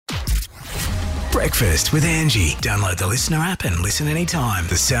Breakfast with Angie. Download the Listener app and listen anytime.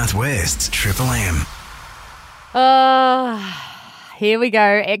 The Southwest's Triple M. Here we go.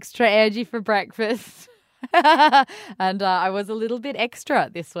 Extra Angie for breakfast. And I was a little bit extra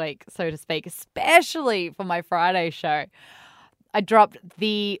this week, so to speak, especially for my Friday show. I dropped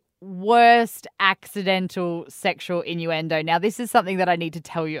the worst accidental sexual innuendo. Now, this is something that I need to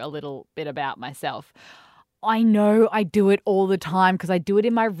tell you a little bit about myself. I know I do it all the time because I do it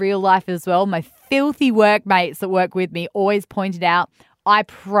in my real life as well. My filthy workmates that work with me always pointed out, I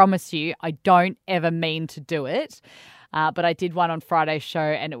promise you, I don't ever mean to do it. But I did one on Friday's show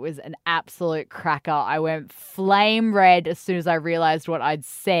and it was an absolute cracker. I went flame red as soon as I realized what I'd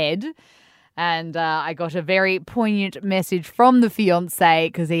said. And I got a very poignant message from the fiancé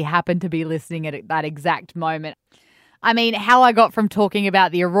because he happened to be listening at that exact moment. I mean, how I got from talking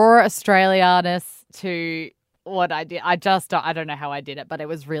about the Aurora Australis to what I did, I don't know how I did it, but it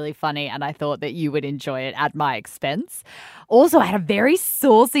was really funny and I thought that you would enjoy it at my expense. Also, I had a very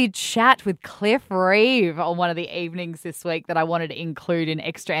saucy chat with Cliff Reeve on one of the evenings this week that I wanted to include in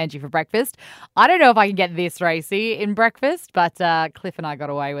Extra Angie for breakfast. I don't know if I can get this racy in breakfast, but Cliff and I got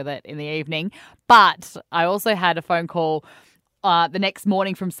away with it in the evening. But I also had a phone call the next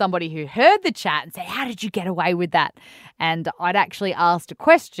morning from somebody who heard the chat and said, how did you get away with that? And I'd actually asked a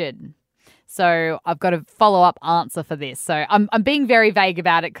question. So I've got a follow-up answer for this. So I'm being very vague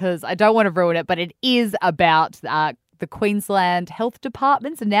about it because I don't want to ruin it, but it is about the Queensland Health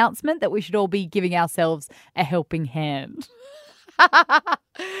Department's announcement that we should all be giving ourselves a helping hand.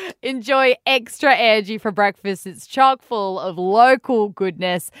 Enjoy Extra Angie for breakfast. It's chock full of local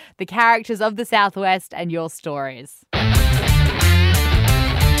goodness, the characters of the Southwest and your stories.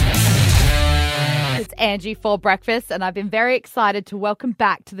 It's Angie for breakfast, and I've been very excited to welcome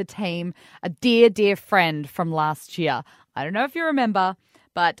back to the team a dear, dear friend from last year. I don't know if you remember,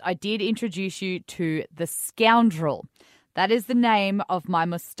 but I did introduce you to The Scoundrel. That is the name of my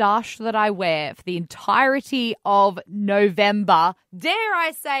moustache that I wear for the entirety of November. Dare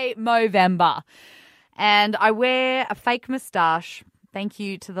I say Movember. And I wear a fake moustache. Thank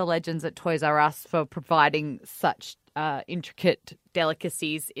you to the legends at Toys R Us for providing such intricate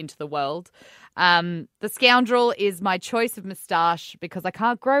delicacies into the world. The Scoundrel is my choice of moustache because I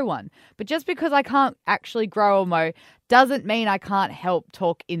can't grow one. But just because I can't actually grow a mo doesn't mean I can't help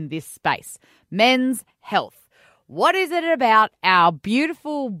talk in this space. Men's health. What is it about our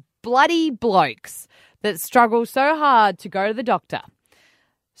beautiful bloody blokes that struggle so hard to go to the doctor?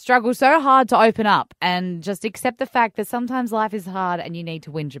 Struggle so hard to open up and just accept the fact that sometimes life is hard and you need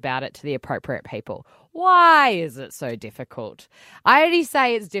to whinge about it to the appropriate people. Why is it so difficult? I only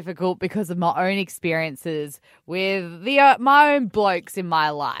say it's difficult because of my own experiences with my own blokes in my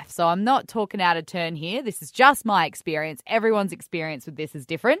life. So I'm not talking out of turn here. This is just my experience. Everyone's experience with this is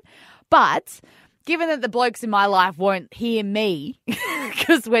different. But given that the blokes in my life won't hear me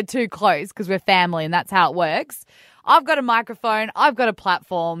because we're too close, because we're family and that's how it works, I've got a microphone, I've got a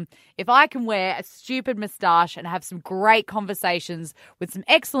platform. If I can wear a stupid moustache and have some great conversations with some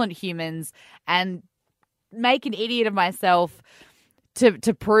excellent humans and make an idiot of myself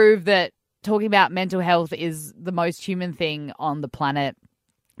to prove that talking about mental health is the most human thing on the planet.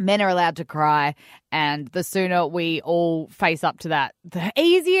 Men are allowed to cry, and the sooner we all face up to that, the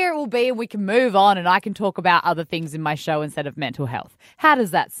easier it will be and we can move on and I can talk about other things in my show instead of mental health. How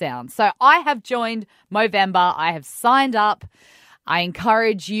does that sound? So I have joined Movember. I have signed up. I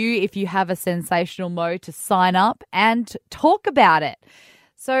encourage you, if you have a sensational mo, to sign up and talk about it.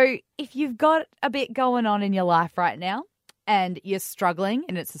 So if you've got a bit going on in your life right now and you're struggling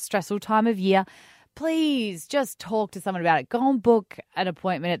and it's a stressful time of year, please just talk to someone about it. Go and book an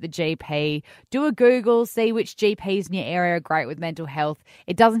appointment at the GP. Do a Google, see which GPs in your area are great with mental health.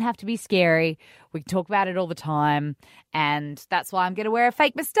 It doesn't have to be scary. We can talk about it all the time. And that's why I'm going to wear a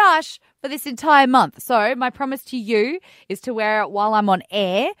fake moustache for this entire month. So my promise to you is to wear it while I'm on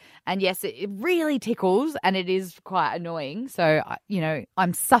air. And yes, it really tickles and it is quite annoying. So,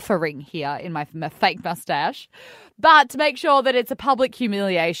 I'm suffering here in my fake moustache. But to make sure that it's a public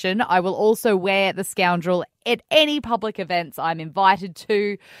humiliation, I will also wear the Scoundrel at any public events I'm invited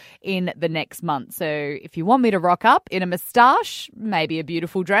to in the next month. So if you want me to rock up in a moustache, maybe a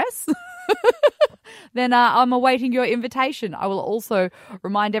beautiful dress, then I'm awaiting your invitation. I will also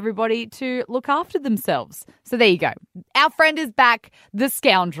remind everybody to look after themselves. So there you go. Our friend is back, the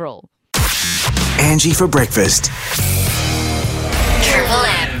Scoundrel. Angie for breakfast. Triple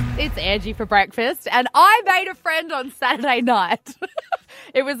M. It's Angie for breakfast, and I made a friend on Saturday night.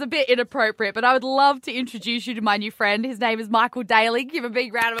 It was a bit inappropriate, but I would love to introduce you to my new friend. His name is Michael Daly. Give a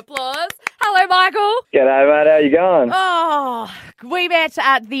big round of applause. Hello, Michael. G'day, mate. How you going? Oh, we met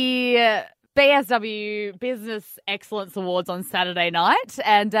at the BSW Business Excellence Awards on Saturday night,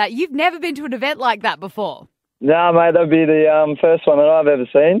 and you've never been to an event like that before. No, mate, that'd be the first one that I've ever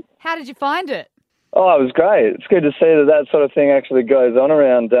seen. How did you find it? Oh, it was great. It's good to see that sort of thing actually goes on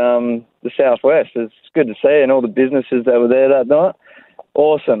around the Southwest. It's good to see, and all the businesses that were there that night.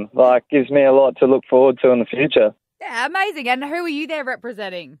 Awesome. Gives me a lot to look forward to in the future. Yeah, amazing. And who were you there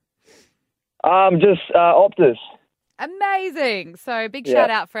representing? Just Optus. Amazing. So big shout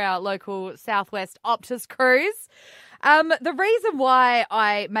out for our local Southwest Optus crews. The reason why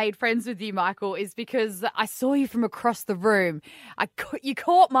I made friends with you, Michael, is because I saw you from across the room. You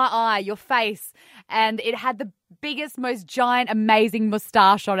caught my eye, your face, and it had the biggest, most giant, amazing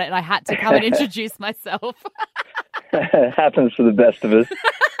moustache on it, and I had to come and introduce myself. It happens to the best of us.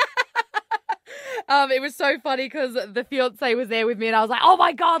 It was so funny because the fiance was there with me and I was like, oh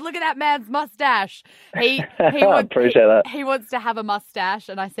my God, look at that man's mustache. He I appreciate that. He wants to have a mustache.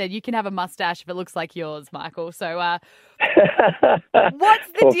 And I said, you can have a mustache if it looks like yours, Michael. So what's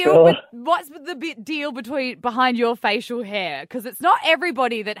the deal behind your facial hair? Because it's not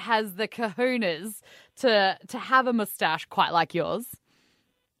everybody that has the kahunas to have a mustache quite like yours.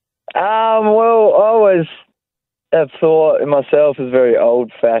 Well, I always have thought of myself as very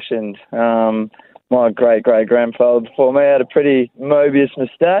old-fashioned. My great-great-grandfather before me had a pretty Mobius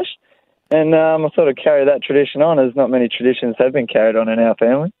moustache, and I sort of carry that tradition on, as not many traditions have been carried on in our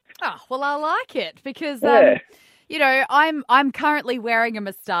family. Oh, well, I like it because, you know, I'm currently wearing a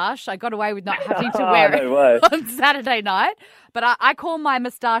moustache. I got away with not having to wear it on Saturday night, but I call my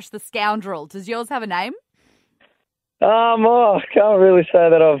moustache the Scoundrel. Does yours have a name? I can't really say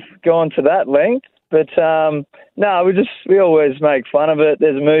that I've gone to that length, but no, we always make fun of it.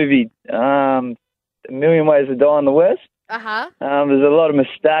 There's a movie, A Million Ways to Die in the West. Uh-huh. There's a lot of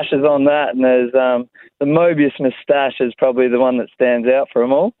moustaches on that, and there's the Mobius moustache is probably the one that stands out for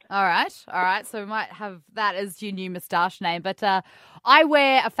them all. All right. So we might have that as your new moustache name. But I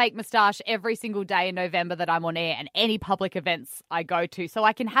wear a fake moustache every single day in November that I'm on air and any public events I go to, so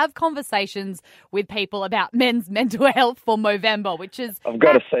I can have conversations with people about men's mental health for Movember, which is... I've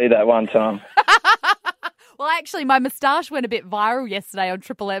got to see that one time. Well, actually, my moustache went a bit viral yesterday on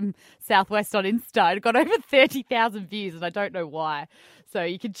Triple M Southwest on Insta. It got over 30,000 views, and I don't know why. So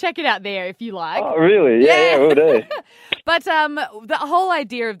you can check it out there if you like. Oh, really? Yeah, we'll do. But the whole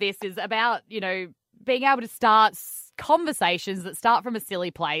idea of this is about, you know, being able to start conversations that start from a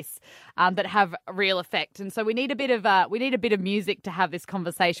silly place that have a real effect. And so we need a bit of music to have this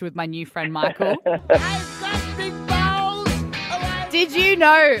conversation with my new friend Michael. Did you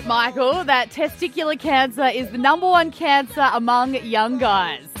know, Michael, that testicular cancer is the number one cancer among young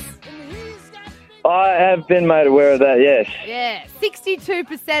guys? I have been made aware of that, yes. Yeah,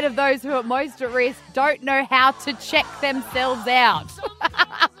 62% of those who are most at risk don't know how to check themselves out.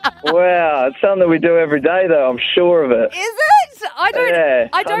 Wow, it's something that we do every day, though. I'm sure of it. Is it? I don't. Yeah,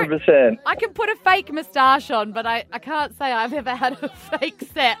 100%. I can put a fake moustache on, but I can't say I've ever had a fake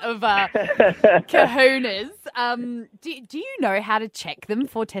set of kahunas. Do you know how to check them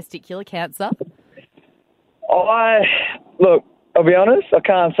for testicular cancer? Look, I'll be honest, I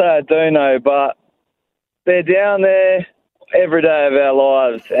can't say I do know, but they're down there every day of our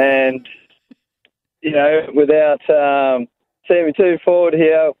lives, and, you know, without seeming too forward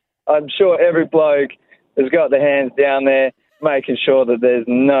here, I'm sure every bloke has got their hands down there making sure that there's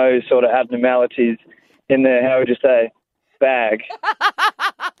no sort of abnormalities in their, how would you say, bag.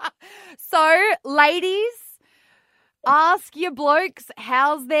 So, ladies, ask your blokes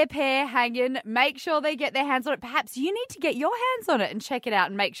how's their pair hanging. Make sure they get their hands on it. Perhaps you need to get your hands on it and check it out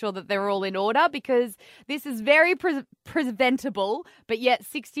and make sure that they're all in order, because this is very preventable, but yet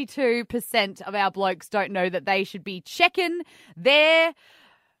 62% of our blokes don't know that they should be checking their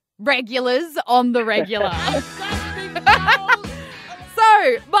regulars on the regular.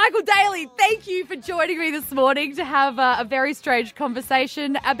 So, Michael Daly, thank you for joining me this morning to have a very strange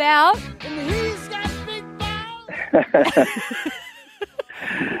conversation about...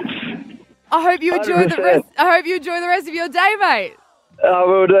 I hope you enjoy 100%. The rest. I hope you enjoy the rest of your day, mate. I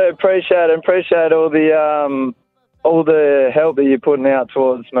will do. Appreciate all the help that you're putting out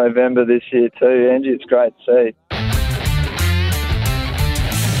towards Movember this year too, Angie. It's great to see.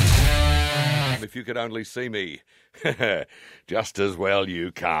 If you could only see me. Just as well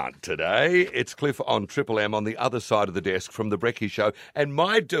you can't today. It's Cliff on Triple M on the other side of the desk from The Brekkie Show, and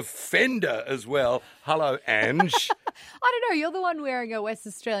my defender as well. Hello, Ange. I don't know, you're the one wearing a West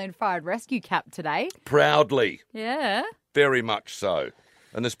Australian Fire and Rescue cap today. Proudly. Yeah. Very much so.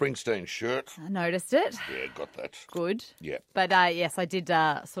 And the Springsteen shirt. I noticed it. Yeah, got that. Good. Yeah. But yes, I did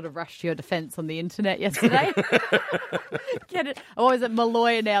sort of rush to your defence on the internet yesterday. Get it? Or was it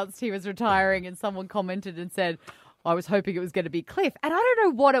Malloy announced he was retiring and someone commented and said, I was hoping it was going to be Cliff. And I don't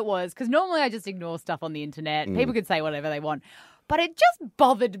know what it was because normally I just ignore stuff on the internet. People can say whatever they want. But it just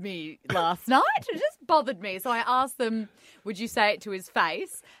bothered me last night. It just bothered me. So I asked them, would you say it to his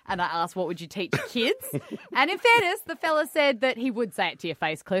face? And I asked, what would you teach your kids? And in fairness, the fella said that he would say it to your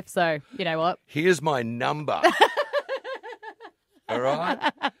face, Cliff. So, you know what? Here's my number. All right?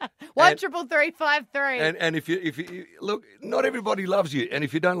 1-333-533. And if you look, not everybody loves you. And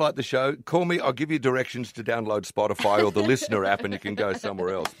if you don't like the show, call me. I'll give you directions to download Spotify or the Listener app, and you can go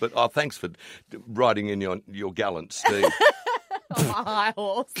somewhere else. But thanks for writing in your gallant Steve. On my high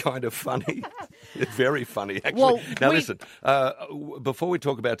horse. Kind of funny. Very funny, actually. Well, listen, before we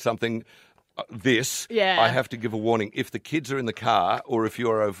talk about something, Yeah. I have to give a warning. If the kids are in the car or if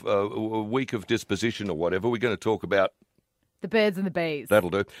you're of a weak of disposition or whatever, we're going to talk about The birds and the bees.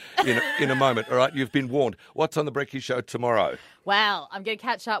 That'll do. In a moment, all right? You've been warned. What's on the Brekkie Show tomorrow? Well, I'm going to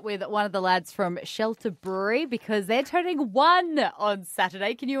catch up with one of the lads from Shelter Brewery because they're turning 1 on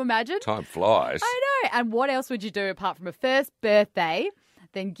Saturday. Can you imagine? Time flies. I know. And what else would you do apart from a first birthday?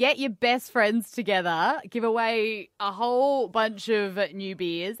 Then get your best friends together, give away a whole bunch of new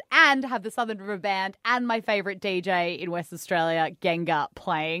beers, and have the Southern River Band and my favourite DJ in West Australia, Genga,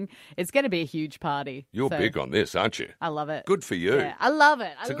 playing. It's going to be a huge party. You're big on this, aren't you? I love it. Good for you. Yeah, I love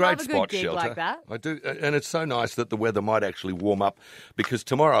it. It's a love great a spot, good gig Shelter. like that. I do, and it's so nice that the weather might actually warm up because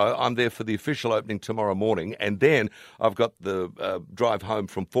tomorrow I'm there for the official opening tomorrow morning, and then I've got the drive home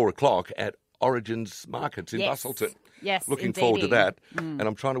from 4:00 at Origins Markets in Bustleton. Yes, Looking indeedy. forward to that. And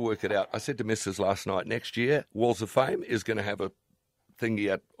I'm trying to work it out. I said to Mrs. last night, next year, Walls of Fame is going to have a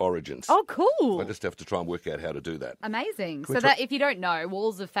thingy at Origins. Oh, cool. I just have to try and work out how to do that. Amazing. we So talk- that if you don't know,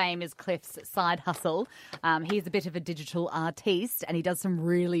 Walls of Fame is Cliff's side hustle. He's a bit of a digital artiste and he does some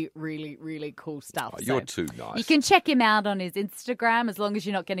really, really, really cool stuff. Oh, you're So too nice. you can check him out on his Instagram as long as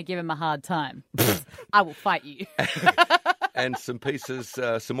you're not going to give him a hard time. I will fight you. And some pieces,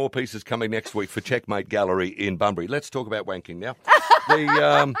 some more pieces coming next week for Checkmate Gallery in Bunbury. Let's talk about wanking now.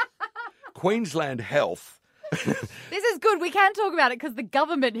 The Queensland Health. This is good. We can talk about it because the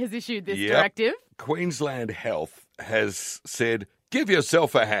government has issued this Yep. directive. Queensland Health has said, give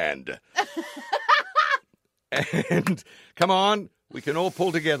yourself a hand. And come on, we can all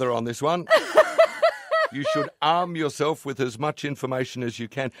pull together on this one. You should arm yourself with as much information as you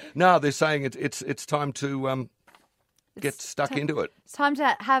can. No, they're saying it's time to get stuck into it. It's time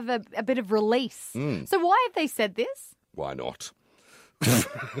to have a bit of release. So why have they said this? Why not?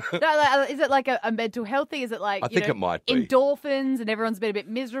 No, is it like a mental health thing? Is it like I think it might be. endorphins and everyone's been a bit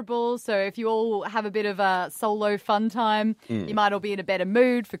miserable? So if you all have a bit of a solo fun time, you might all be in a better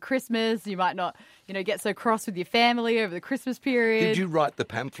mood for Christmas. You might not, get so cross with your family over the Christmas period. Did you write the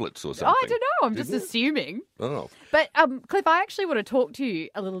pamphlets or something? Oh, I don't know. I'm just Didn't you? assuming. Oh, But Cliff, I actually want to talk to you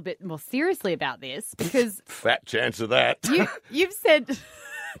a little bit more seriously about this because fat chance of that. you've said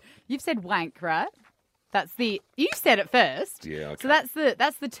wank, right? You said it first. Yeah, okay. So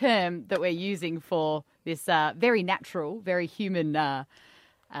that's the term that we're using for this very natural, very human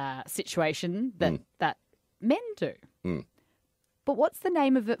situation that men do. But what's the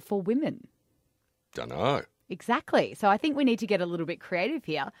name of it for women? Don't know. Exactly. So I think we need to get a little bit creative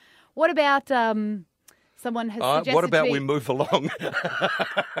here. What about someone has suggested What about to me, we move along?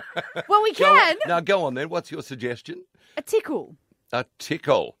 Well, we can. Now go on then. What's your suggestion? A tickle. A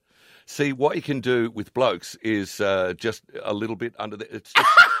tickle. See, what you can do with blokes is just a little bit under the. It's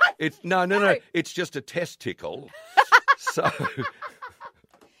just, no. It's just a test tickle. So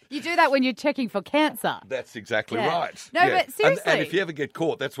You do that when you're checking for cancer. that's exactly Yeah. right. No, but seriously. And if you ever get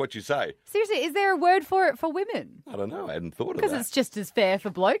caught, that's what you say. Seriously, is there a word for it for women? I don't know. I hadn't thought of Because that. it's just as fair for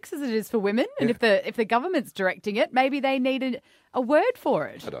blokes as it is for women. And if the government's directing it, maybe they need a word for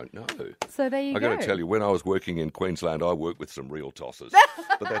it. I don't know. So there you I go. got to tell you, when I was working in Queensland, I worked with some real tossers.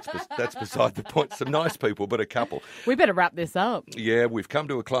 But that's beside the point. Some nice people, but a couple. We better wrap this up. Yeah, we've come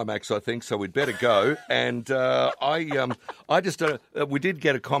to a climax, I think, so we'd better go. And I just we did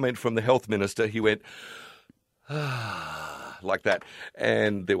get a comment from the health minister. He went like that,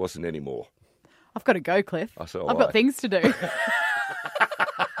 and there wasn't any more. I've got to go, Cliff. I said, I've all got right. things to do.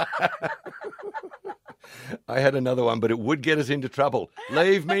 I had another one, but it would get us into trouble.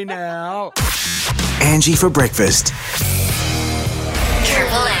 Leave me now. Angie for breakfast.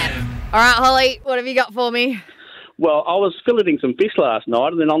 Triple M. All right, Holly, what have you got for me? Well, I was filleting some fish last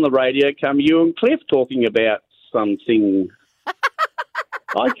night, and then on the radio come you and Cliff talking about something.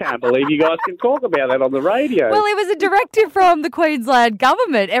 I can't believe you guys can talk about that on the radio. Well, it was a directive from the Queensland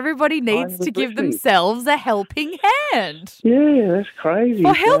government. Everybody needs was to give listening. themselves a helping hand Yeah, that's crazy.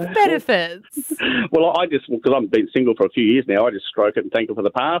 for health benefits. Well, because I've been single for a few years now, I just stroke it and thank her for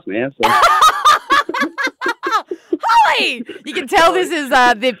the past now. So. Holly! You can tell this is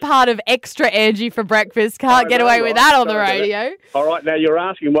the part of extra Angie for breakfast. Can't get away with that on the radio. All right, now you're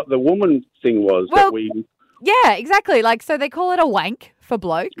asking what the woman thing was Well, that we... Yeah, exactly. Like, so they call it a wank for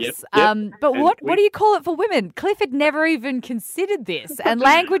blokes. Yep. But And what do you call it for women? Cliff had never even considered this, and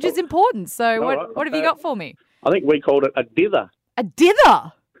language is important. So All right. what have you got for me? I think we called it a dither. A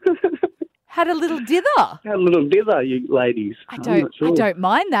dither. Had a little dither. Had a little dither, you ladies. I I'm don't. not sure. I don't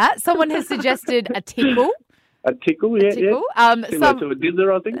mind that. Someone has suggested a tickle. A tickle, yeah, Tickle. yeah. Similar to a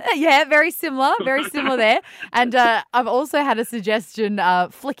dither, I think. Yeah, very similar there. And I've also had a suggestion,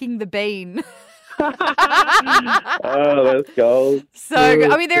 flicking the bean. Oh, that's gold. So,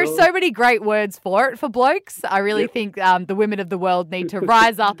 I mean, there are so many great words for it for blokes. I really think the women of the world need to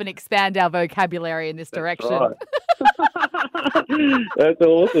rise up and expand our vocabulary in this direction. Right. That's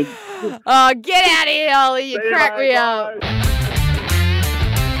awesome. Oh, get out of here, Ollie. You See you, crack me mate. up. Bye.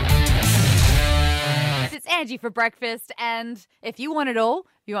 It's Angie for breakfast, and if you want it all,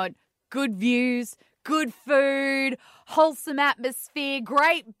 you want good views, good food, wholesome atmosphere,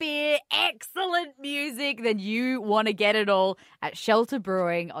 great beer, excellent music, then you want to get it all at Shelter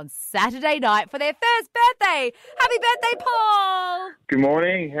Brewing on Saturday night for their first birthday. Happy birthday, Paul! Good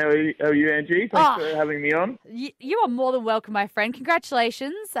morning. How are you, Angie? Thanks for having me on. You are more than welcome, my friend.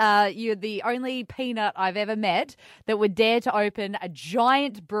 Congratulations. You're the only peanut I've ever met that would dare to open a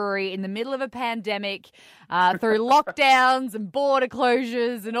giant brewery in the middle of a pandemic through lockdowns and border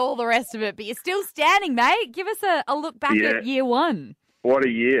closures and all the rest of it. But you're still standing, mate. Give us a look back at year one. What a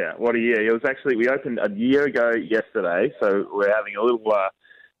year. What a year. It was actually, we opened a year ago yesterday, so we're having a little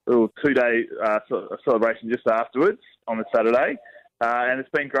 2-day celebration just afterwards on the Saturday. And it's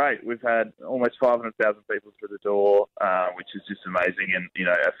been great. We've had almost 500,000 people through the door, which is just amazing. And, you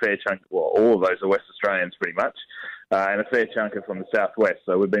know, a fair chunk, well, all of those are West Australians pretty much, and a fair chunk are from the southwest.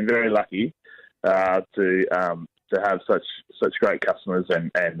 So we've been very lucky to have such great customers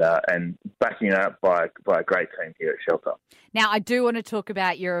and backing up by a great team here at Shelter. Now, I do want to talk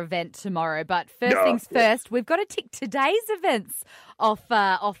about your event tomorrow, but first, we've got to tick today's events off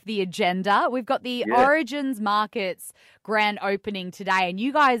the agenda. We've got the Origins Markets grand opening today, and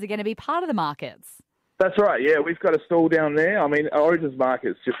you guys are going to be part of the markets. That's right, yeah. We've got a stall down there. I mean, Origins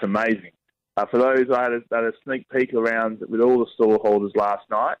Market's just amazing. For those, I had a sneak peek around with all the stall holders last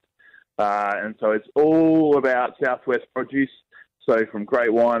night. And so it's all about Southwest produce. So from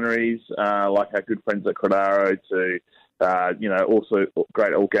great wineries like our good friends at Cordaro to, also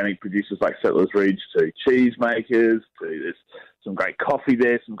great organic producers like Settlers Ridge to cheese makers to there's some great coffee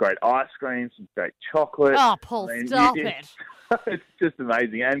there, some great ice cream, some great chocolate. Oh, Paul, stop it. It's just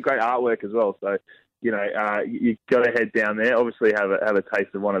amazing and great artwork as well. So, you've got to head down there. Obviously have a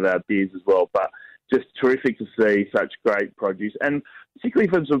taste of one of our beers as well, but just terrific to see such great produce, and particularly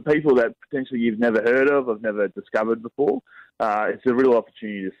from some people that potentially you've never heard of, have never discovered before. It's a real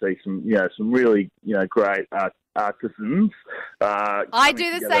opportunity to see some really great artisans. I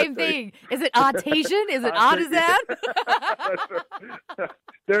do the same thing. Is it artesian? Is it artisan?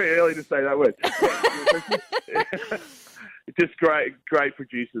 Very early to say that word. Just great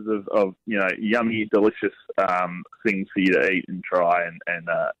producers of yummy, delicious things for you to eat and try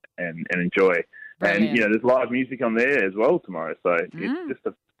and enjoy. Brilliant. And there's live music on there as well tomorrow, so it's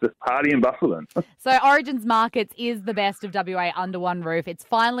just party and bustle then. So Origins Markets is the best of WA under one roof. It's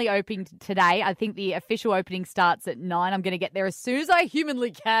finally opening today. I think the official opening starts at 9. I'm going to get there as soon as I humanly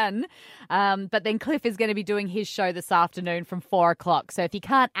can. But then Cliff is going to be doing his show this afternoon from 4 o'clock. So if you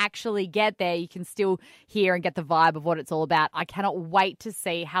can't actually get there, you can still hear and get the vibe of what it's all about. I cannot wait to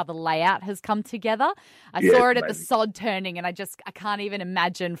see how the layout has come together. I saw it at the sod turning, and I can't even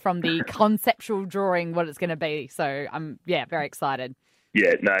imagine from the conceptual drawing what it's going to be. So I'm very excited.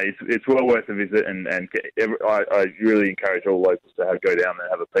 Yeah, no, it's well worth a visit, and I really encourage all locals to go down there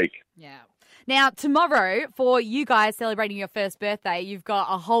and have a peek. Yeah. Now, tomorrow, for you guys celebrating your first birthday, you've got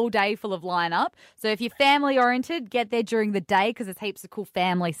a whole day full of lineup. So if you're family-oriented, get there during the day because there's heaps of cool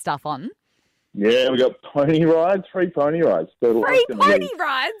family stuff on. Yeah, we've got pony rides, free pony rides. Free pony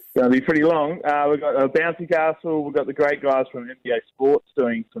rides? It's going to be pretty long. We've got a bouncy castle. We've got the great guys from NBA Sports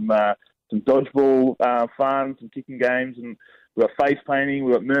doing some dodgeball fun, some kicking games, and we've got face painting.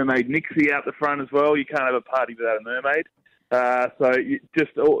 We've got Mermaid Nixie out the front as well. You can't have a party without a mermaid.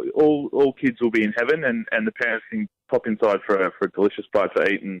 Just all kids will be in heaven, and the parents can pop inside for a delicious bite to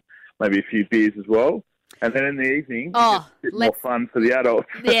eat and maybe a few beers as well. And then in the evening, Oh, it's a bit more fun for the adults.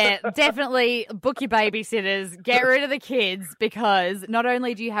 Yeah, definitely book your babysitters, get rid of the kids, because not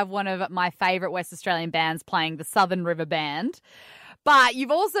only do you have one of my favourite West Australian bands playing the Southern River Band, but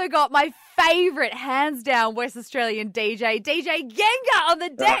you've also got my favourite, hands down, West Australian DJ Genga on the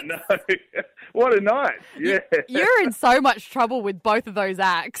deck. Oh, no. What a night. Yeah. You're in so much trouble with both of those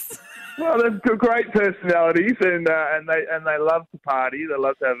acts. Well, they've got great personalities, and they love to party. They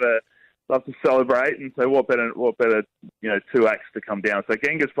love to celebrate, and so what better two acts to come down. So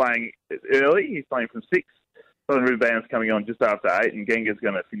Genga's playing early. He's playing from 6. Southern River Band's coming on just after 8, and Genga's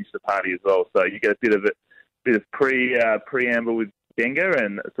going to finish the party as well. So you get a bit of preamble with Genga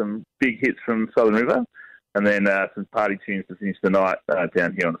and some big hits from Southern River, and then some party tunes to finish the night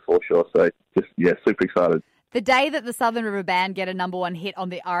down here on the foreshore. So super excited. The day that the Southern River Band get a number 1 hit on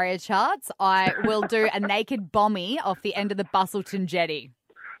the ARIA charts, I will do a naked bombie off the end of the Bustleton jetty.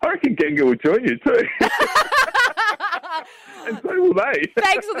 I reckon Genga will join you too. And so will they.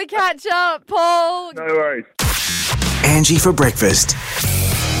 Thanks for the catch up, Paul. No worries. Angie for breakfast.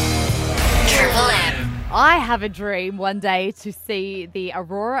 Triple M. I have a dream one day to see the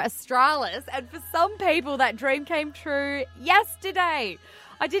Aurora Australis, and for some people that dream came true yesterday.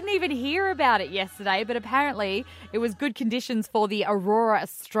 I didn't even hear about it yesterday, but apparently it was good conditions for the Aurora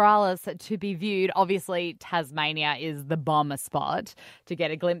Australis to be viewed. Obviously, Tasmania is the bomber spot to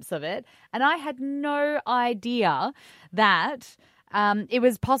get a glimpse of it. And I had no idea that it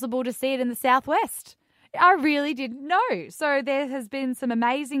was possible to see it in the southwest. I really didn't know. So there has been some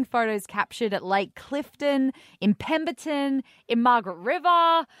amazing photos captured at Lake Clifton, in Pemberton, in Margaret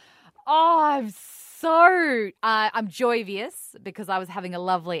River. Oh, I'm joyous because I was having a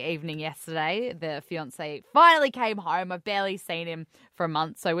lovely evening yesterday. The fiancé finally came home. I've barely seen him for a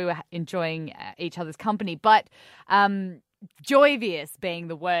month, so we were enjoying each other's company. But joyous being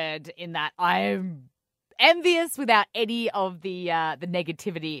the word, in that I'm envious without any of the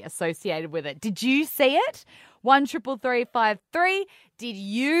negativity associated with it. Did you see it? 133353. Did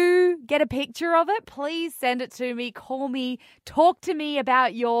you get a picture of it? Please send it to me. Call me. Talk to me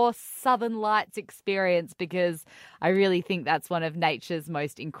about your Southern Lights experience, because I really think that's one of nature's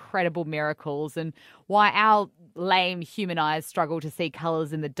most incredible miracles, and why our lame human eyes struggle to see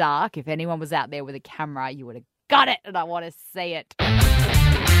colours in the dark. If anyone was out there with a camera, you would have got it, and I want to see it.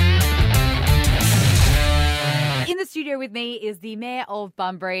 In the studio with me is the Mayor of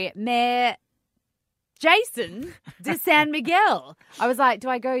Bunbury, Mayor Jason de San Miguel. I was like, do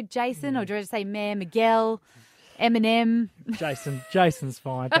I go Jason or do I just say Mayor Miguel, Eminem? Jason's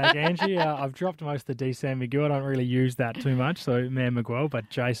fine, thank you, Angie. I've dropped most of the de San Miguel. I don't really use that too much, so Mayor Miguel, but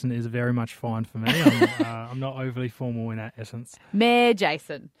Jason is very much fine for me. I'm not overly formal in that essence. Mayor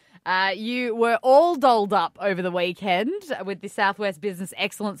Jason. You were all dolled up over the weekend with the Southwest Business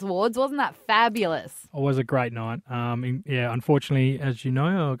Excellence Awards. Wasn't that fabulous? It was a great night. Unfortunately, as you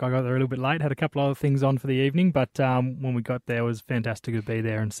know, I got there a little bit late, had a couple other things on for the evening, but when we got there, it was fantastic to be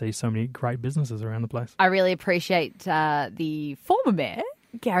there and see so many great businesses around the place. I really appreciate the former mayor,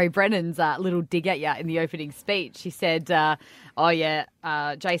 Gary Brennan's little dig at you in the opening speech. He said,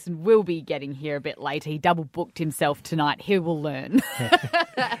 Jason will be getting here a bit later. He double booked himself tonight. He will learn.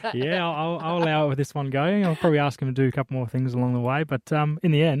 Yeah, I'll allow it with this one going. I'll probably ask him to do a couple more things along the way. But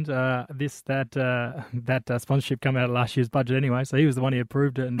in the end, that sponsorship came out of last year's budget anyway, so he was the one who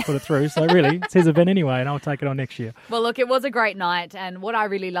approved it and put it through. So really, it's his event anyway, and I'll take it on next year. Well, look, it was a great night, and what I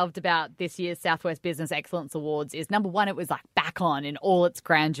really loved about this year's Southwest Business Excellence Awards is, number one, it was like back on in all its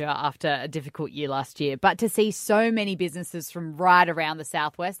grandeur after a difficult year last year. But to see so many businesses from right around the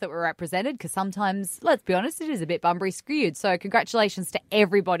Southwest that were represented, because sometimes, let's be honest, it is a bit Bunbury skewed. So congratulations to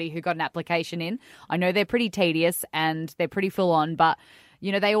everybody who got an application in. I know they're pretty tedious and they're pretty full on, but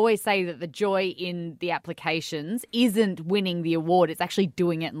you know, they always say that the joy in the applications isn't winning the award. It's actually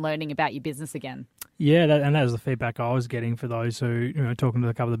doing it and learning about your business again. Yeah, and that was the feedback I was getting for those who, talking to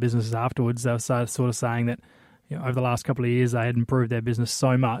a couple of the businesses afterwards, they were sort of saying that, over the last couple of years, they had improved their business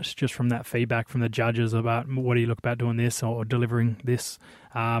so much just from that feedback from the judges about what do you look about doing this or delivering this.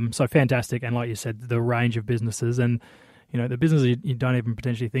 So fantastic. And like you said, the range of businesses and, the businesses you don't even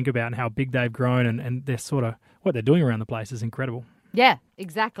potentially think about and how big they've grown and they're sort of what they're doing around the place is incredible. Yeah,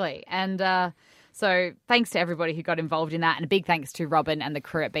 exactly. And so thanks to everybody who got involved in that, and a big thanks to Robin and the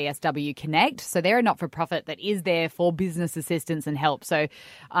crew at BSW Connect. So they're a not-for-profit that is there for business assistance and help. So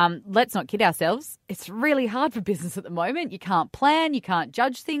let's not kid ourselves. It's really hard for business at the moment. You can't plan, you can't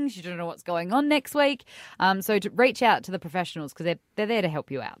judge things, you don't know what's going on next week. So to reach out to the professionals because they're there to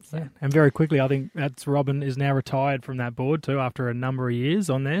help you out. So. Yeah. And very quickly, I think that's Robin is now retired from that board too after a number of years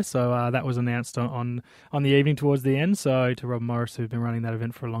on there. So that was announced on the evening towards the end. So to Robin Morris, who's been running that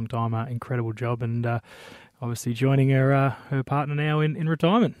event for a long time, incredible job. club, and obviously joining her partner now in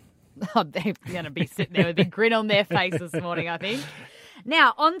retirement. Oh, they're going to be sitting there with a grin on their face this morning, I think.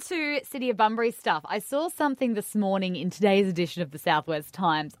 Now, on to City of Bunbury stuff. I saw something this morning in today's edition of the South West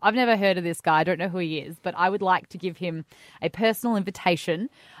Times. I've never heard of this guy. I don't know who he is, but I would like to give him a personal invitation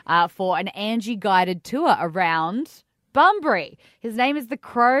for an Angie guided tour around Bunbury. His name is The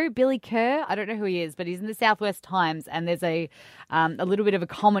Crow, Billy Kerr. I don't know who he is, but he's in the South West Times, and there's a little bit of a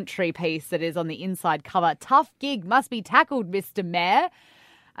commentary piece that is on the inside cover. Tough gig must be tackled, Mr. Mayor.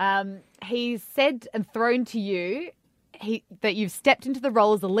 He's said and thrown to you that you've stepped into the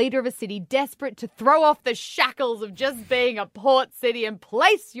role as the leader of a city desperate to throw off the shackles of just being a port city and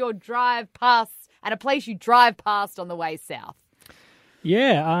place you drive past on the way south.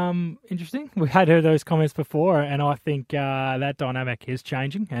 Yeah, interesting. We had heard those comments before, and I think that dynamic is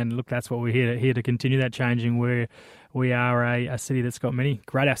changing. And look, that's what we're here to continue that changing. We are a city that's got many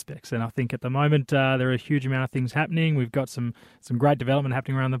great aspects, and I think at the moment there are a huge amount of things happening. We've got some great development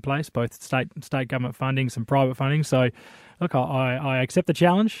happening around the place, both state government funding, some private funding. So, look, I accept the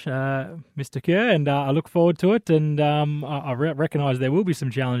challenge, Mr. Kerr, and I look forward to it. And I recognise there will be some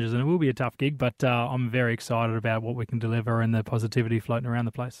challenges, and it will be a tough gig, but I'm very excited about what we can deliver and the positivity floating around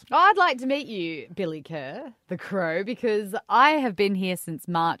the place. I'd like to meet you, Billy Kerr, the Crow, because I have been here since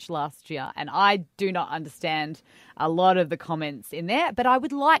March last year, and I do not understand a lot of the comments in there, but I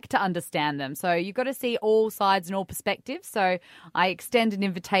would like to understand them. So you've got to see all sides and all perspectives. So I extend an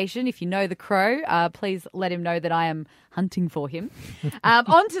invitation. If you know the Crow, please let him know that I am hunting for him.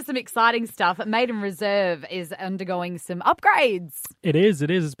 On to some exciting stuff. Maiden Reserve is undergoing some upgrades. It is.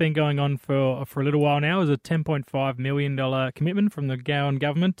 It's been going on for a little while now. It was a $10.5 million commitment from the Gowan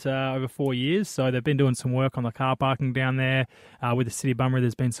government over 4 years. So they've been doing some work on the car parking down there. With the City of Bunbury,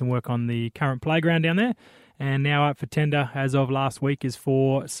 there's been some work on the current playground down there. And now up for tender as of last week is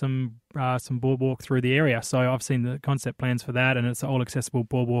for some boardwalk through the area. So I've seen the concept plans for that, and it's all accessible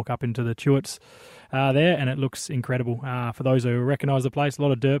boardwalk up into the Chewits there, and it looks incredible. For those who recognise the place, a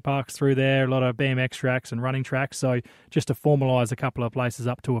lot of dirt parks through there, a lot of BMX tracks and running tracks. So just to formalise a couple of places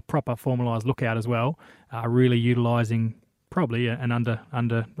up to a proper formalised lookout as well, really utilising probably an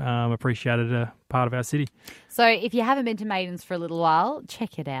under appreciated part of our city. So if you haven't been to Maidens for a little while,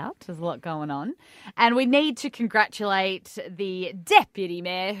 check it out. There's a lot going on. And we need to congratulate the Deputy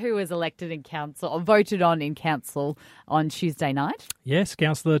Mayor who was elected in council or voted on in council on Tuesday night. Yes,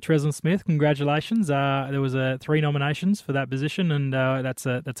 Councillor Treslin Smith, congratulations. There was 3 nominations for that position, and that's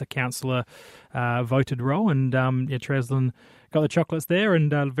a councillor voted role. And Treslin got the chocolates there,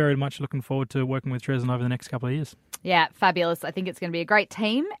 and very much looking forward to working with Treslin over the next couple of years. Yeah, fabulous. I think it's going to be a great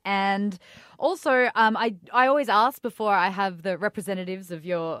team. And also, I always ask before I have the representatives of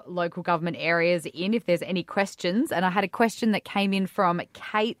your local government areas in if there's any questions. And I had a question that came in from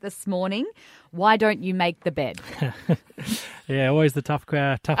Kate this morning. Why don't you make the bed? Yeah, always the tough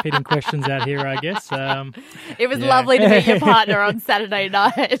hitting questions out here, I guess. It was lovely to meet your partner on Saturday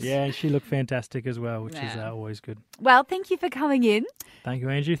night. Yeah, and she looked fantastic as well, which is always good. Well, thank you for coming in. Thank you,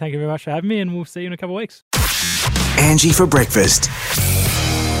 Angie. Thank you very much for having me, and we'll see you in a couple of weeks. Angie for breakfast.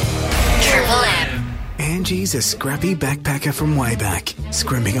 Triple M. Angie's a scrappy backpacker from way back,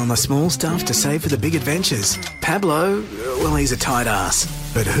 scrimping on the small stuff to save for the big adventures. Pablo, well, he's a tight ass.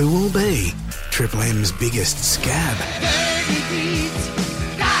 But who will be Triple M's biggest scab?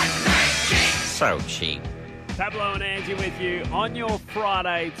 So cheap. Pablo and Angie with you on your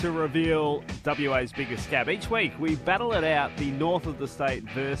Friday to reveal WA's biggest scab. Each week we battle it out, the north of the state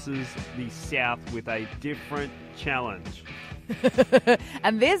versus the south, with a different challenge.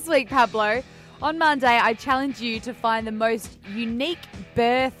 And this week, Pablo, on Monday, I challenge you to find the most unique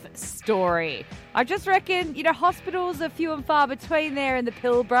birth story. I just reckon, hospitals are few and far between there in the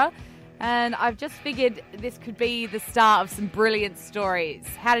Pilbara, and I've just figured this could be the start of some brilliant stories.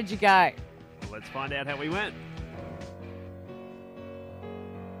 How did you go? Well, let's find out how we went.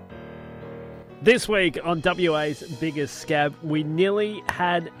 This week on WA's Biggest Scab, we nearly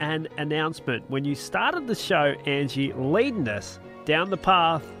had an announcement when you started the show, Angie, leading us down the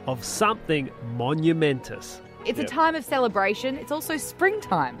path of something monumentous. It's a time of celebration. It's also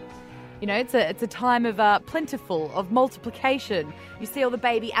springtime. It's a time of plentiful, of multiplication. You see all the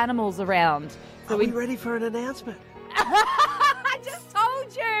baby animals around. So Are we ready for an announcement? I just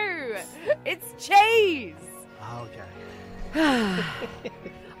told you! It's cheese! Oh, okay.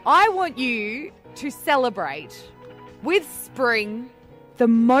 I want you to celebrate with spring the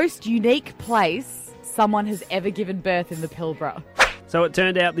most unique place someone has ever given birth in the Pilbara. So it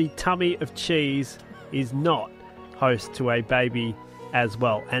turned out the tummy of cheese is not host to a baby as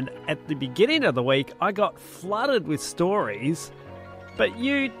well. And at the beginning of the week, I got flooded with stories, but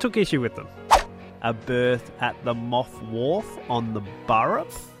you took issue with them. a birth at the Moth Wharf on the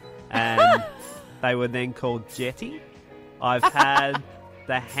Burrup, and they were then called Jetty. I've had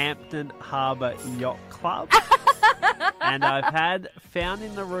the Hampton Harbour Yacht Club, and I've had found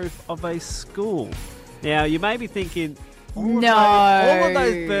in the roof of a school. Now, you may be thinking, all of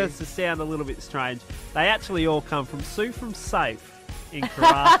those births sound a little bit strange. They actually all come from Sue from Safe in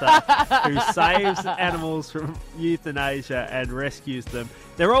Karratha, who saves animals from euthanasia and rescues them.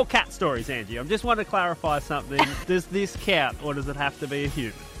 They're all cat stories, Angie. I just want to clarify something. Does this count, or does it have to be a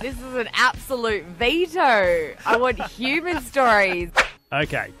human? This is an absolute veto. I want human stories.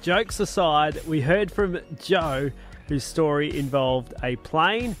 Okay, jokes aside, we heard from Joe, whose story involved a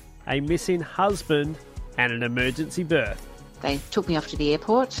plane, a missing husband, and an emergency birth. They took me off to the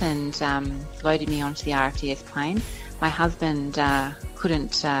airport and loaded me onto the RFDS plane. My husband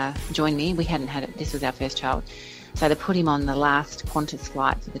couldn't join me. We hadn't had it. This was our first child. So they put him on the last Qantas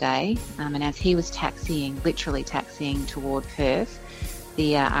flight for the day. And as he was literally taxiing toward Perth,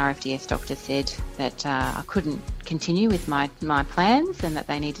 the RFDS doctor said that I couldn't continue with my plans and that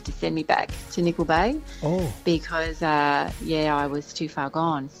they needed to send me back to Nickel Bay because, I was too far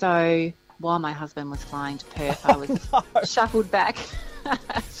gone. So while my husband was flying to Perth, I was shuffled back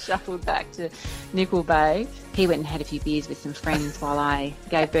to Nickel Bay. He went and had a few beers with some friends while I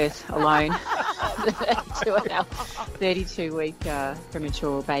gave birth alone to our 32-week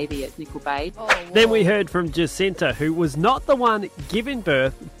premature baby at Nickel Bay. Then we heard from Jacinta, who was not the one giving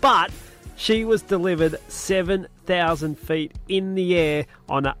birth, but she was delivered 7,000 feet in the air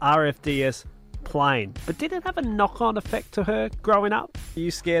on a RFDS plane. But did it have a knock-on effect to her growing up? Are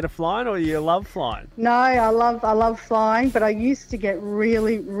you scared of flying, or you love flying? No, I love flying, but I used to get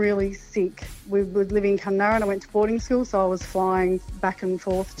really, really sick. We would live in Cunnamulla and I went to boarding school, so I was flying back and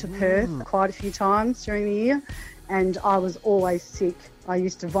forth to Perth quite a few times during the year, and I was always sick. I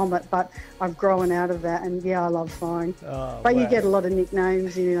used to vomit, but I've grown out of that, and I love flying. You get a lot of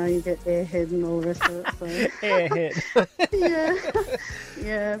nicknames, you get Airhead and all the rest of it. So. Airhead.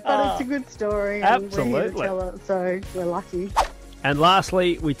 yeah, but it's a good story. Absolutely. And we're here to tell it, so we're lucky. And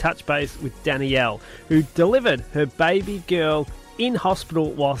lastly, we touch base with Danielle, who delivered her baby girl in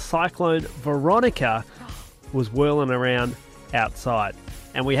hospital while Cyclone Veronica was whirling around outside.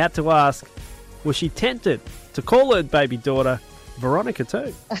 And we had to ask, was she tempted to call her baby daughter Veronica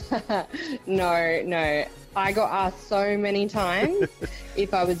too? No. I got asked so many times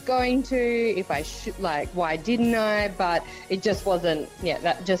if I was going to, if I should, why didn't I? But it just wasn't,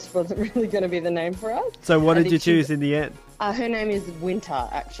 that just wasn't really going to be the name for us. So what did you choose in the end? Her name is Winter,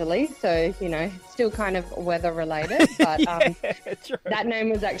 actually. So, still kind of weather related. But that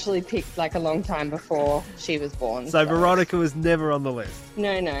name was actually picked a long time before she was born. So Veronica was never on the list?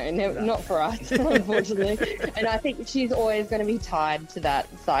 No, not for us, unfortunately. And I think she's always going to be tied to that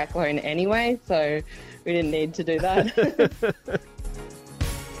cyclone anyway. So we didn't need to do that.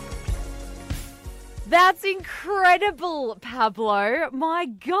 That's incredible, Pablo. My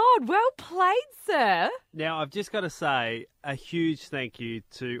God, well played, sir. Now, I've just got to say a huge thank you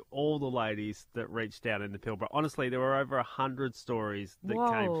to all the ladies that reached out in the Pilbara. Honestly, there were over 100 stories that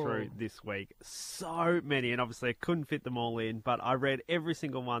came through this week. So many, and obviously I couldn't fit them all in, but I read every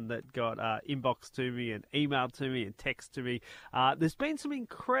single one that got inboxed to me and emailed to me and text to me. There's been some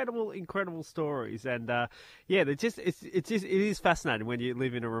incredible stories, and it is fascinating when you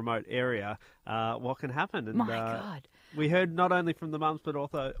live in a remote area what can happen. And, my God. We heard not only from the mums, but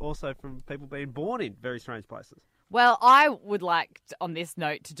also from people being born in very strange places. Well, I would like, on this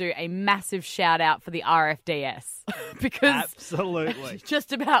note, to do a massive shout out for the RFDS because absolutely,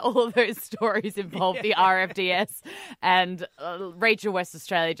 just about all of those stories involve the RFDS, and Regional West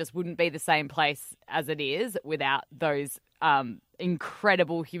Australia just wouldn't be the same place as it is without those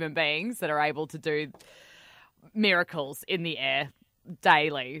incredible human beings that are able to do miracles in the air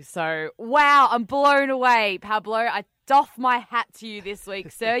daily. So, wow, I'm blown away, Pablo. I doff my hat to you this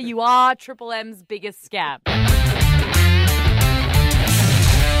week, sir. You are Triple M's biggest scab.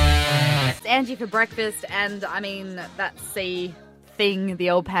 It's Angie for breakfast, and I mean, that sea thing, the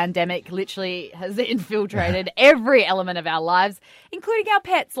old pandemic, literally has infiltrated every element of our lives, including our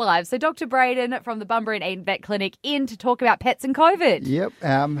pets' lives. So Dr. Braden from the Bunbury and Eden Vet Clinic in to talk about pets and COVID. Yep.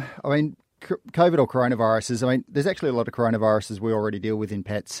 COVID or coronaviruses, there's actually a lot of coronaviruses we already deal with in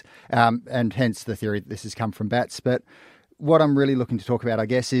pets, and hence the theory that this has come from bats. But what I'm really looking to talk about, I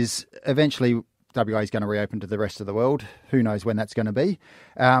guess, is eventually WA is going to reopen to the rest of the world. Who knows when that's going to be?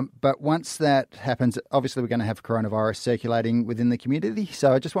 But once that happens, obviously we're going to have coronavirus circulating within the community.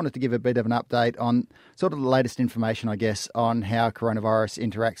 So I just wanted to give a bit of an update on sort of the latest information, I guess, on how coronavirus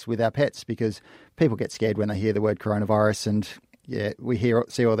interacts with our pets, because people get scared when they hear the word coronavirus, and we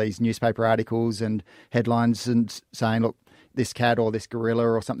see all these newspaper articles and headlines and saying, look, this cat or this gorilla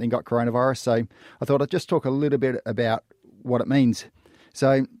or something got coronavirus. So I thought I'd just talk a little bit about what it means.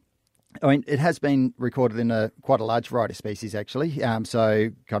 So, I mean, it has been recorded in quite a large variety of species, actually. So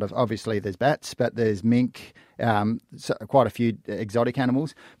kind of obviously there's bats, but there's mink, so quite a few exotic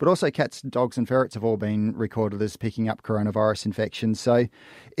animals, but also cats, dogs and ferrets have all been recorded as picking up coronavirus infections. So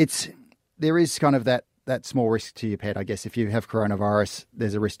there is kind of that small risk to your pet, I guess. If you have coronavirus,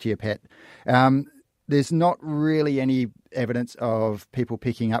 there's a risk to your pet. There's not really any evidence of people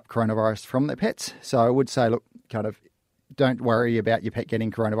picking up coronavirus from their pets. So I would say, look, kind of don't worry about your pet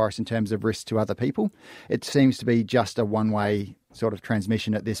getting coronavirus in terms of risk to other people. It seems to be just a one-way sort of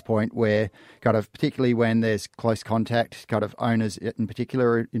transmission at this point where kind of particularly when there's close contact, kind of owners in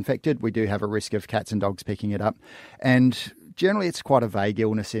particular are infected, we do have a risk of cats and dogs picking it up. And generally it's quite a vague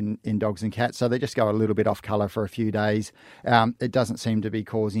illness in dogs and cats, so they just go a little bit off colour for a few days. It doesn't seem to be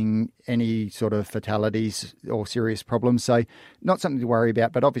causing any sort of fatalities or serious problems, so not something to worry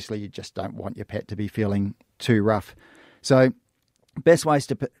about, but obviously you just don't want your pet to be feeling too rough. So best ways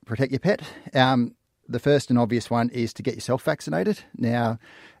to protect your pet. The first and obvious one is to get yourself vaccinated. Now,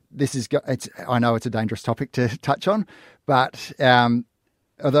 I know it's a dangerous topic to touch on, but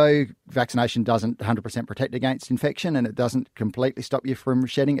although vaccination doesn't 100% protect against infection and it doesn't completely stop you from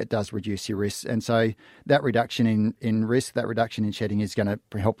shedding, it does reduce your risk. And so that reduction in risk, that reduction in shedding is going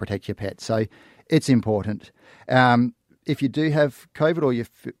to help protect your pet. So it's important. If you do have COVID or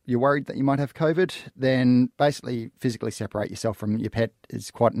you're worried that you might have COVID, then basically physically separate yourself from your pet is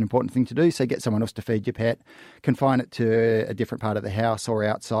quite an important thing to do. So get someone else to feed your pet, confine it to a different part of the house or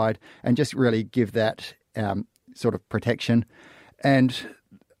outside, and just really give that sort of protection. And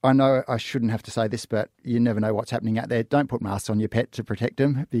I know I shouldn't have to say this, but you never know what's happening out there. Don't put masks on your pet to protect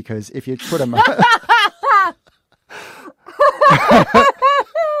them, because if you put them...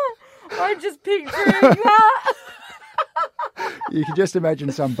 I'm just picturing that. You can just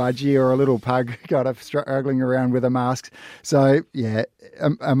imagine some budgie or a little pug kind of struggling around with a mask. So, yeah,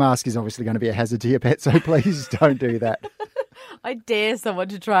 a mask is obviously going to be a hazard to your pet, so please don't do that. I dare someone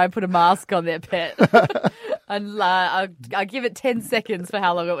to try and put a mask on their pet. And I'll give it 10 seconds for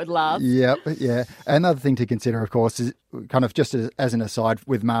how long it would last. Yep, yeah. Another thing to consider, of course, is kind of just as an aside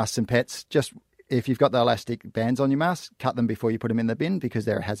with masks and pets, just if you've got the elastic bands on your mask, cut them before you put them in the bin because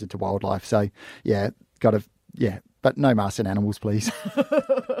they're a hazard to wildlife. So, yeah, but no masks and animals, please.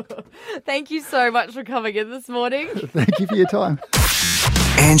 Thank you so much for coming in this morning. Thank you for your time.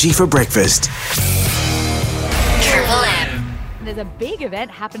 Angie for breakfast. Triple M. There's a big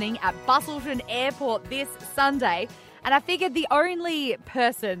event happening at Busselton Airport this Sunday, and I figured the only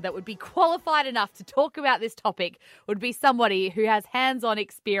person that would be qualified enough to talk about this topic would be somebody who has hands-on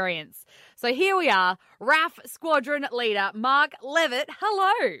experience. So here we are, RAF Squadron Leader Mark Levitt.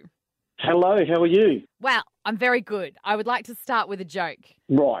 Hello. Hello, how are you? Well, I'm very good. I would like to start with a joke.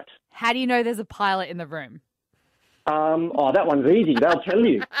 Right. How do you know there's a pilot in the room? That one's easy. They'll tell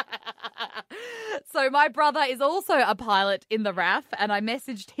you. So my brother is also a pilot in the RAF, and I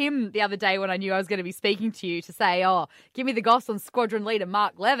messaged him the other day when I knew I was going to be speaking to you to say, give me the goss on Squadron Leader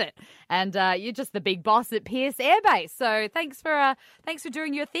Mark Levitt. And you're just the big boss at Pearce Air Base. So thanks for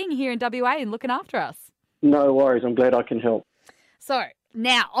doing your thing here in WA and looking after us. No worries. I'm glad I can help. So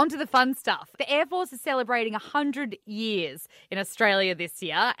now, on to the fun stuff. The Air Force is celebrating 100 years in Australia this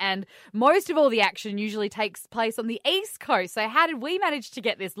year, and most of all the action usually takes place on the East Coast. So how did we manage to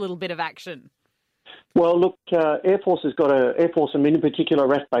get this little bit of action? Well, look, Air Force and in particular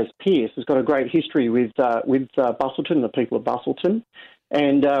RAF Base Pearce has got a great history with Busselton, the people of Busselton.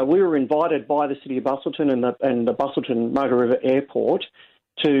 And we were invited by the City of Busselton and the Busselton Motor River Airport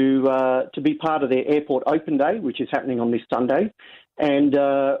to be part of their Airport Open Day, which is happening on this Sunday. And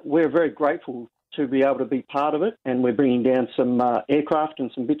we're very grateful to be able to be part of it, and we're bringing down some aircraft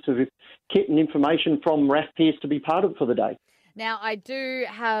and some bits of kit and information from RAF Pearce to be part of it for the day. Now, I do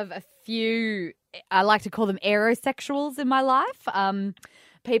have a few, I like to call them aerosexuals in my life,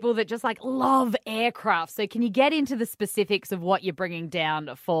 people that just love aircraft. So can you get into the specifics of what you're bringing down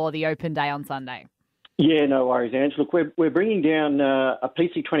for the open day on Sunday? Yeah, no worries, Ange. Look, we're bringing down a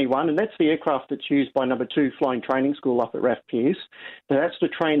PC-21, and that's the aircraft that's used by Number 2 Flying Training School up at RAF Pearce. So that's to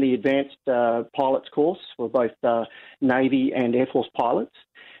train the advanced pilots course for both Navy and Air Force pilots.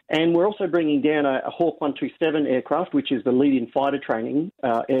 And we're also bringing down a Hawk 127 aircraft, which is the lead-in fighter training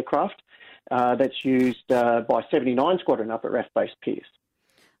aircraft that's used by 79 Squadron up at RAF Base Pearce.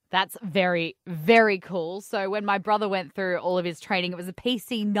 That's very, very cool. So when my brother went through all of his training, it was a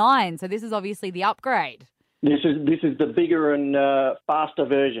PC-9. So this is obviously the upgrade. This is the bigger and faster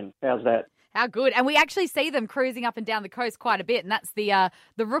version. How's that? How good. And we actually see them cruising up and down the coast quite a bit, and that's the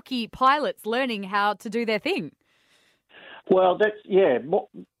rookie pilots learning how to do their thing. Well,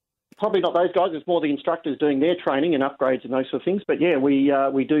 probably not those guys. It's more the instructors doing their training and upgrades and those sort of things. But yeah,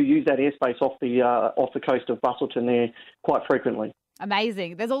 we do use that airspace off the coast of Busselton there quite frequently.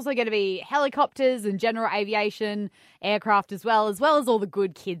 Amazing. There's also going to be helicopters and general aviation aircraft as well as all the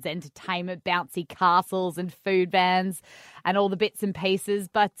good kids' entertainment, bouncy castles and food vans and all the bits and pieces.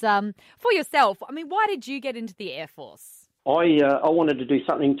 But for yourself, I mean, why did you get into the Air Force? I wanted to do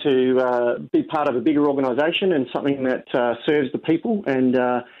something to be part of a bigger organisation and something that serves the people. And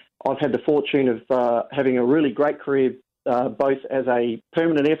I've had the fortune of having a really great career both as a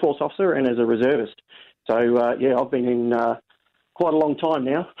permanent Air Force officer and as a reservist. So, I've been in quite a long time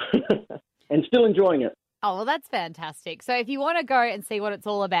now and still enjoying it. Oh, well, that's fantastic. So if you want to go and see what it's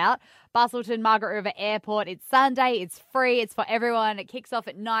all about, Busselton Margaret River Airport, it's Sunday, it's free, it's for everyone. It kicks off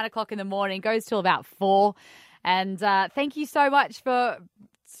at 9 o'clock in the morning, goes till about 4. And thank you so much for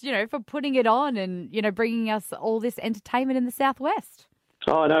putting it on and, bringing us all this entertainment in the Southwest.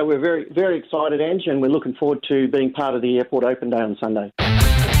 Oh, no, we're very, very excited, Ange, and we're looking forward to being part of the Airport Open Day on Sunday.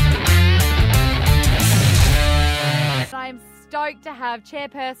 I'm stoked to have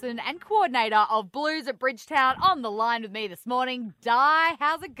chairperson and coordinator of Blues at Bridgetown on the line with me this morning. Di,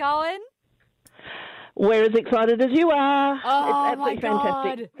 how's it going? We're as excited as you are. Oh, it's absolutely my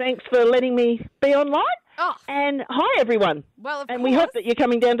fantastic. Thanks for letting me be online. Oh. And hi, everyone. Well, of and course. we hope that you're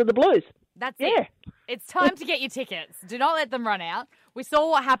coming down to the Blues. That's it. It's time to get your tickets. Do not let them run out. We saw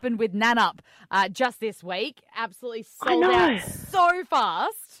what happened with Nanup just this week. Absolutely sold out so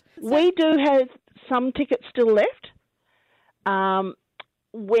fast. We do have some tickets still left.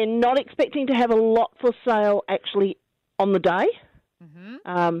 We're not expecting to have a lot for sale actually on the day.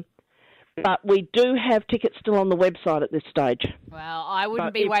 Mm-hmm. But we do have tickets still on the website at this stage. Well, I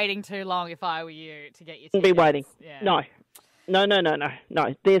wouldn't be waiting too long if I were you to get your tickets. Wouldn't be waiting. Yeah. No.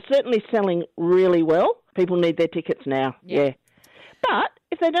 They're certainly selling really well. People need their tickets now. Yeah. But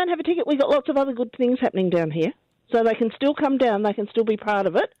if they don't have a ticket, we've got lots of other good things happening down here. So they can still come down. They can still be part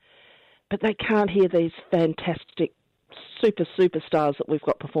of it. But they can't hear these fantastic superstars that we've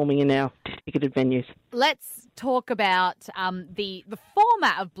got performing in our ticketed venues. Let's talk about the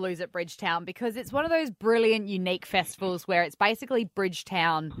format of Blues at Bridgetown, because it's one of those brilliant, unique festivals where it's basically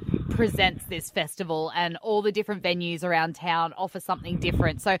Bridgetown presents this festival and all the different venues around town offer something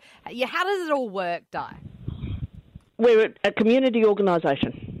different. So how does it all work, Di? We're a community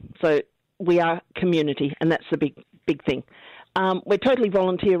organisation, so we are community, and that's the big thing. We're totally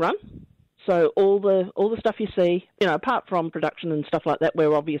volunteer run. So all the stuff you see, apart from production and stuff like that,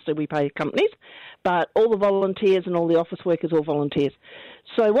 where obviously we pay companies, but all the volunteers and all the office workers, all volunteers.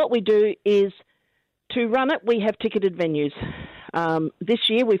 So what we do is, to run it, we have ticketed venues. This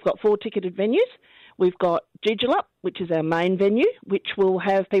year we've got 4 ticketed venues. We've got Gigelup, which is our main venue, which will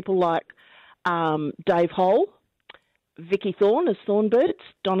have people like Dave Hole, Vicky Thorne as Thornbirds,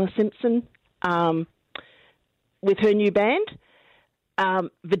 Donna Simpson with her new band,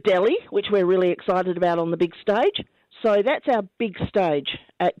 Videlli, which we're really excited about on the big stage. So that's our big stage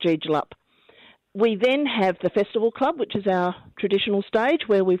at Gigelup. We then have the Festival Club, which is our traditional stage,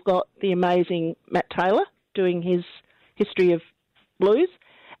 where we've got the amazing Matt Taylor doing his history of blues.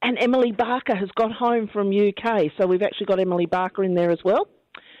 And Emily Barker has got home from UK, so we've actually got Emily Barker in there as well.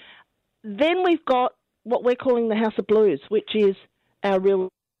 Then we've got what we're calling the House of Blues, which is our really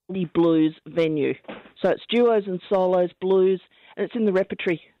blues venue. So it's duos and solos, blues, and it's in the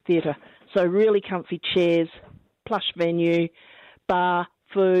Repertory Theatre. So really comfy chairs, plush venue, bar,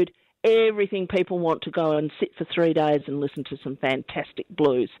 food, everything people want to go and sit for 3 days and listen to some fantastic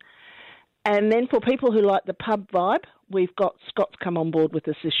blues. And then for people who like the pub vibe, we've got Scott's come on board with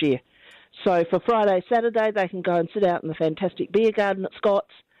us this year. So for Friday, Saturday, they can go and sit out in the fantastic beer garden at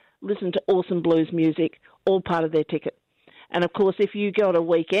Scott's, listen to awesome blues music, all part of their ticket. And of course, if you got a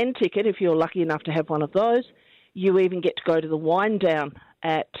weekend ticket, if you're lucky enough to have one of those, you even get to go to the Wine Down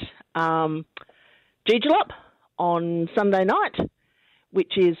at Gigelup on Sunday night,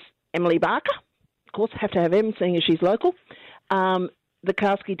 which is Emily Barker. Of course, have to have Em, seeing as she's local. The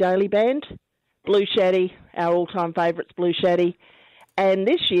Karski Daily Band, Blue Shaddy, our all-time favourites, Blue Shaddy. And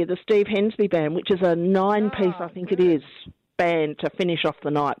this year, the Steve Hensby Band, which is a 9-piece, I think it is, band to finish off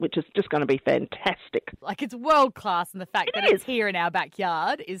the night, which is just going to be fantastic. Like, it's world-class, and the fact that it's here in our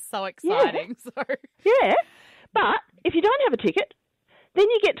backyard is so exciting. Yeah, but if you don't have a ticket, then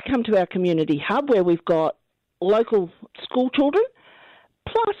you get to come to our community hub where we've got local school children,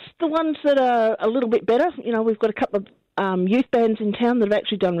 plus the ones that are a little bit better. You know, we've got a couple of youth bands in town that have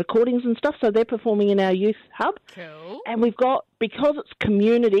actually done recordings and stuff, so they're performing in our youth hub. Cool. And we've got, because it's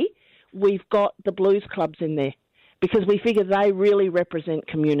community, we've got the blues clubs in there because we figure they really represent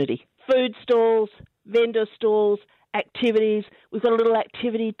community. Food stalls, vendor stalls, activities. We've got a little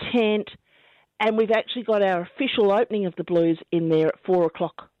activity tent, and we've actually got our official opening of the blues in there at 4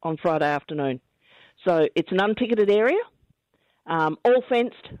 o'clock on Friday afternoon. So it's an unticketed area, all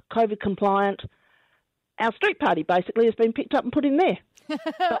fenced, COVID compliant. Our street party basically has been picked up and put in there.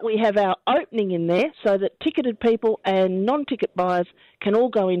 But we have our opening in there so that ticketed people and non-ticket buyers can all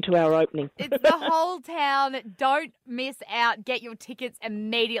go into our opening. It's the whole town. Don't miss out. Get your tickets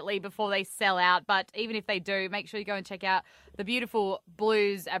immediately before they sell out. But even if they do, make sure you go and check out the beautiful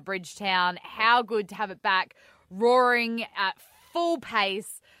blues at Bridgetown. How good to have it back, roaring at full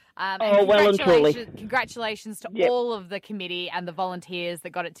pace. Well and truly. Congratulations to all of the committee and the volunteers that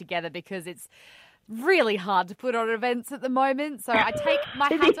got it together, because it's really hard to put on events at the moment. So I take my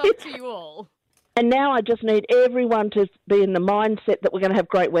hat off to you all. And now I just need everyone to be in the mindset that we're going to have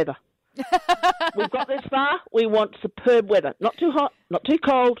great weather. We've got this far. We want superb weather. Not too hot, not too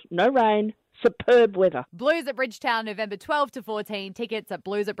cold, no rain. Superb weather. Blues at Bridgetown, November 12 to 14. Tickets at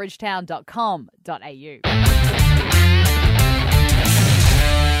bluesatbridgetown.com.au.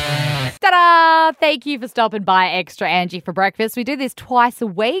 Ta-da! Thank you for stopping by Extra Angie for breakfast. We do this twice a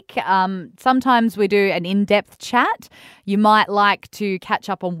week. Sometimes we do an in-depth chat. You might like to catch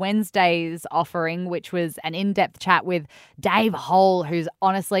up on Wednesday's offering, which was an in-depth chat with Dave Hole, who's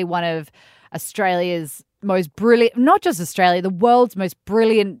honestly one of Australia's most brilliant, not just Australia, the world's most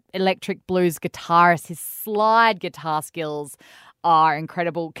brilliant electric blues guitarist. His slide guitar skills are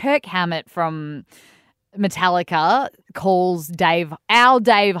incredible. Kirk Hammett from Metallica calls our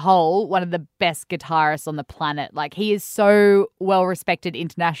Dave Hole one of the best guitarists on the planet. Like, he is so well respected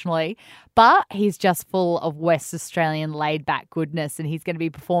internationally, but he's just full of West Australian laid back goodness, and he's going to be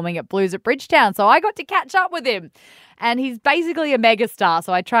performing at Blues at Bridgetown. So I got to catch up with him, and he's basically a megastar.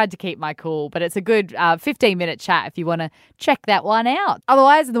 So I tried to keep my cool, but it's a good 15-minute chat if you want to check that one out.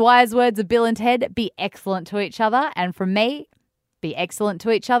 Otherwise, in the wise words of Bill and Ted, be excellent to each other. And from me, be excellent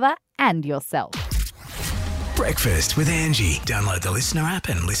to each other and yourself. Breakfast with Angie. Download the Listener app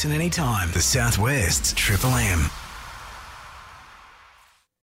and listen anytime. The Southwest's Triple M.